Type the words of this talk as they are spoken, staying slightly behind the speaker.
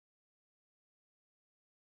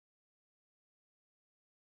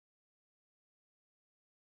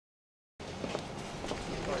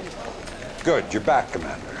Good, you're back,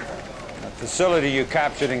 Commander. That facility you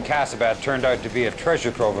captured in Casabad turned out to be a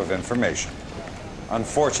treasure trove of information.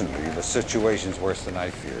 Unfortunately, the situation's worse than I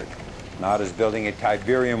feared. Nod is building a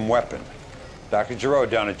Tiberium weapon. Dr. Giroux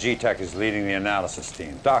down at G-Tech is leading the analysis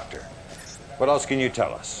team. Doctor, what else can you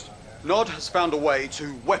tell us? Nod has found a way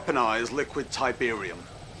to weaponize liquid Tiberium.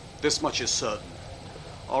 This much is certain.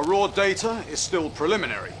 Our raw data is still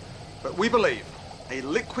preliminary, but we believe a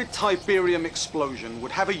liquid Tiberium explosion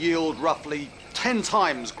would have a yield roughly 10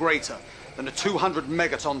 times greater than a 200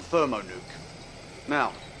 megaton thermonuke.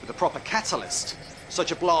 Now, with a proper catalyst,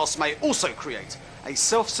 such a blast may also create a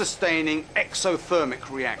self-sustaining exothermic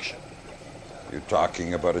reaction. You're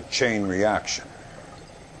talking about a chain reaction.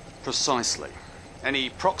 Precisely. Any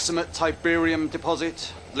proximate Tiberium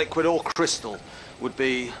deposit, liquid or crystal, would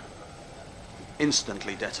be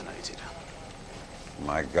instantly detonated.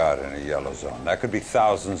 My God, in a yellow zone. That could be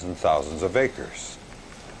thousands and thousands of acres.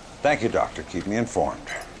 Thank you, Doctor. Keep me informed.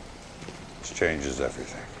 This changes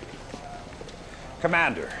everything.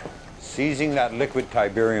 Commander, seizing that liquid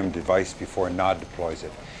Tiberium device before Nod deploys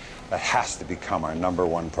it, that has to become our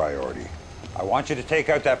 #1 priority. I want you to take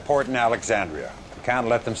out that port in Alexandria. We can't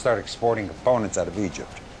let them start exporting components out of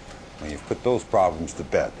Egypt. When you've put those problems to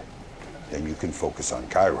bed, then you can focus on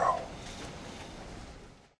Cairo.